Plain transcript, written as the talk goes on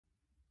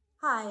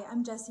Hi,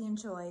 I'm Jessie and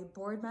Joy,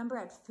 board member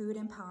at Food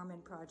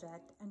Empowerment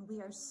Project, and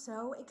we are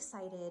so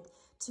excited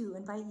to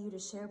invite you to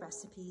share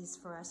recipes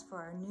for us for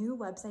our new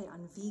website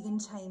on vegan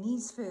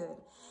Chinese food.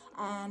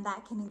 And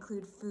that can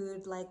include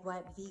food like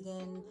what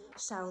vegan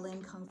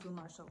Shaolin Kung Fu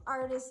martial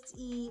artists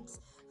eat,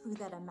 food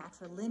that a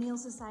matrilineal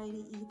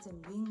society eats in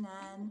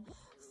Yunnan,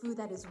 food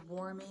that is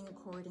warming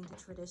according to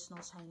traditional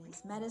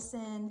Chinese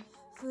medicine,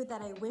 food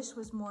that I wish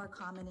was more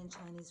common in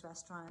Chinese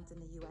restaurants in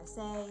the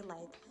USA,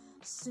 like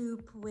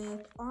soup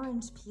with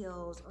orange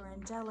peels or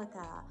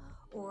angelica,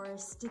 or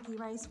sticky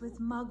rice with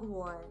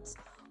mugwort,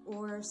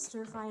 or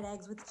stir-fried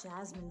eggs with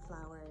jasmine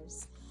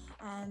flowers.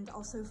 And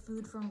also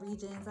food from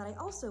regions that I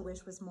also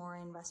wish was more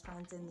in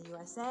restaurants in the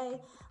USA,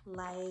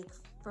 like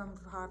from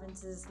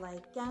provinces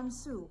like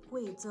Gansu,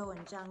 Guizhou,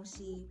 and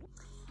Jiangxi.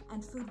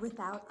 And food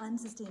without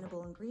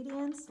unsustainable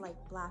ingredients like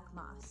black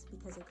moss,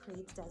 because it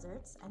creates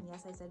deserts. And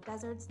yes, I said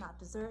deserts, not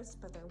desserts,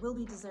 but there will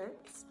be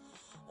desserts.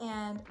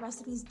 And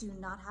recipes do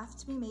not have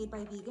to be made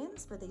by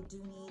vegans, but they do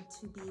need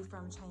to be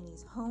from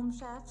Chinese home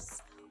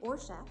chefs or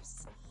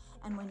chefs.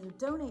 And when you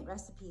donate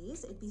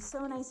recipes, it'd be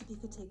so nice if you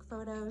could take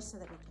photos so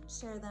that we can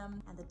share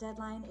them. And the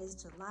deadline is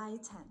July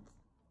 10th.